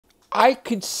I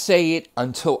could say it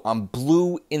until I'm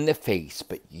blue in the face,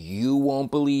 but you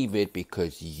won't believe it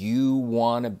because you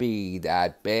want to be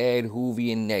that bad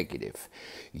Whovian negative.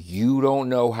 You don't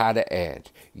know how to add.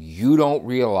 You don't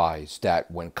realize that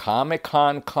when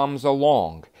Comic-Con comes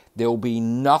along, there'll be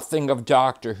nothing of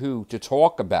Doctor Who to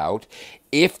talk about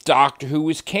if Doctor Who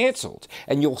is canceled.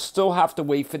 And you'll still have to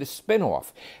wait for the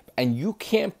spin-off. And you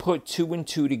can't put 2 and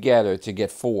 2 together to get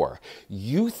 4.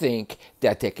 You think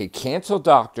that they could cancel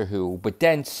Doctor Who, but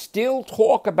then still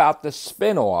talk about the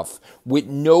spin-off with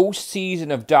no season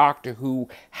of Doctor Who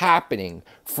happening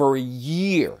for a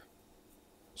year.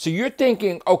 So you're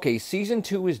thinking, okay, season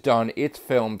 2 is done, it's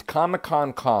filmed,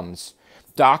 Comic-Con comes,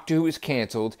 Doctor Who is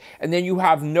canceled, and then you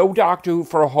have no Doctor Who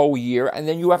for a whole year, and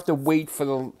then you have to wait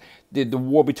for the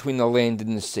war between the land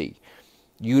and the sea.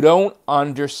 You don't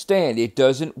understand. It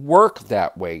doesn't work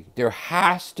that way. There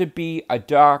has to be a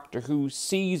Doctor Who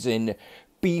season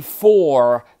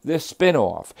before the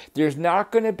spinoff. There's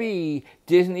not going to be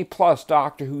Disney Plus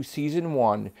Doctor Who Season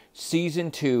 1,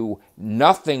 Season 2,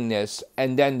 nothingness,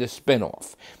 and then the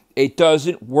spinoff. It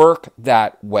doesn't work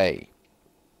that way.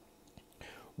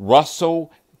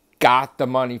 Russell got the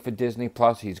money for Disney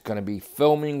Plus. He's going to be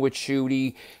filming with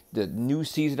Ncuti the new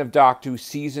season of Doctor Who,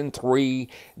 Season 3.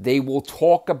 They will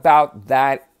talk about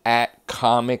that at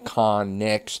Comic-Con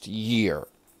next year.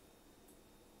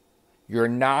 You're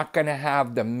not going to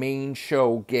have the main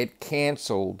show get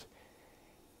canceled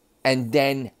and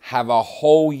then have a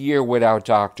whole year without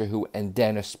Doctor Who and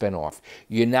then a spinoff.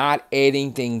 You're not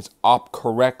adding things up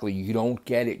correctly. You don't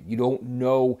get it. You don't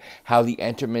know how the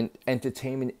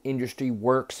entertainment industry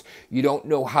works. You don't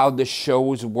know how the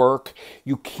shows work.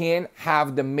 You can't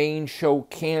have the main show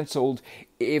canceled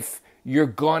if you're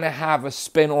going to have a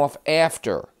spinoff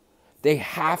after. They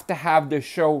have to have the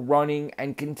show running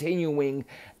and continuing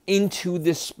into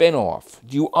the spinoff.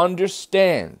 Do you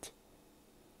understand?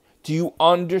 Do you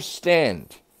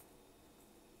understand?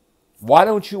 Why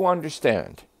don't you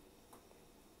understand?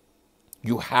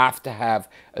 You have to have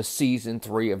a Season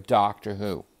 3 of Doctor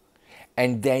Who.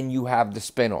 And then you have the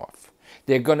spinoff.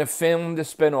 They're going to film the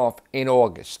spinoff in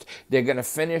August. They're going to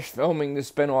finish filming the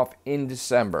spinoff in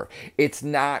December. It's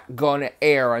not going to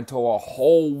air until a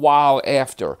whole while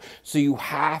after. So you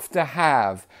have to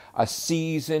have a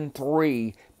Season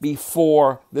 3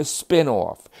 before the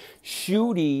spinoff.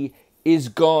 Ncuti is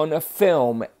gonna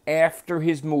film after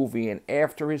his movie and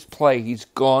after his play. He's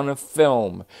gonna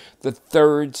film the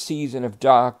 3rd season of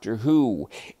Doctor Who.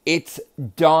 It's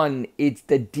done.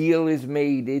 The deal is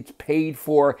made. It's paid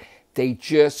for. They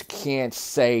just can't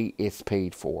say it's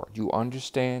paid for. Do you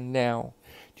understand now?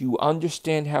 Do you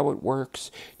understand how it works?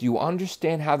 Do you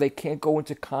understand how they can't go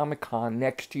into Comic-Con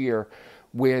next year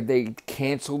where they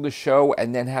cancel the show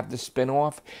and then have the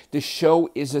spin-off? The show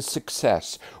is a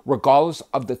success, regardless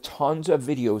of the tons of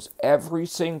videos every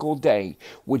single day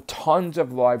with tons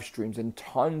of live streams and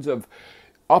tons of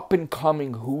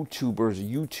up-and-coming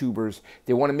YouTubers.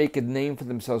 They want to make a name for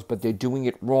themselves, but they're doing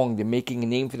it wrong. They're making a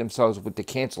name for themselves with the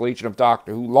cancellation of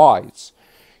Doctor Who lies.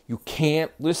 You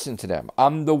can't listen to them.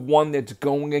 I'm the one that's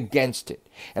going against it.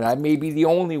 And I may be the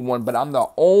only one, but I'm the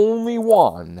only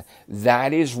one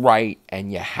that is right.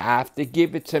 And you have to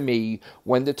give it to me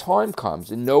when the time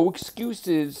comes. And no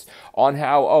excuses on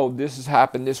how, oh, this has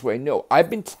happened this way. No, I've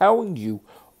been telling you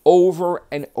over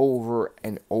and over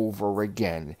and over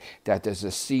again that there's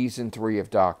a Season 3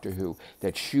 of Doctor Who,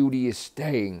 that Ncuti is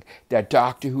staying, that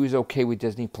Doctor Who is okay with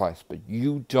Disney Plus, but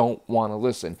you don't want to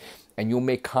listen. And you'll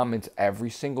make comments every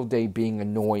single day being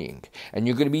annoying. And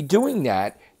you're going to be doing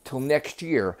that till next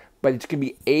year, but it's going to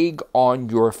be egg on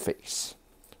your face.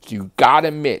 So you got to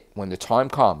admit, when the time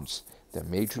comes, that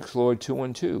Matrix Lord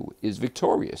 212 is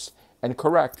victorious and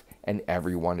correct, and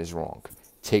everyone is wrong.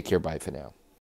 Take care, bye for now.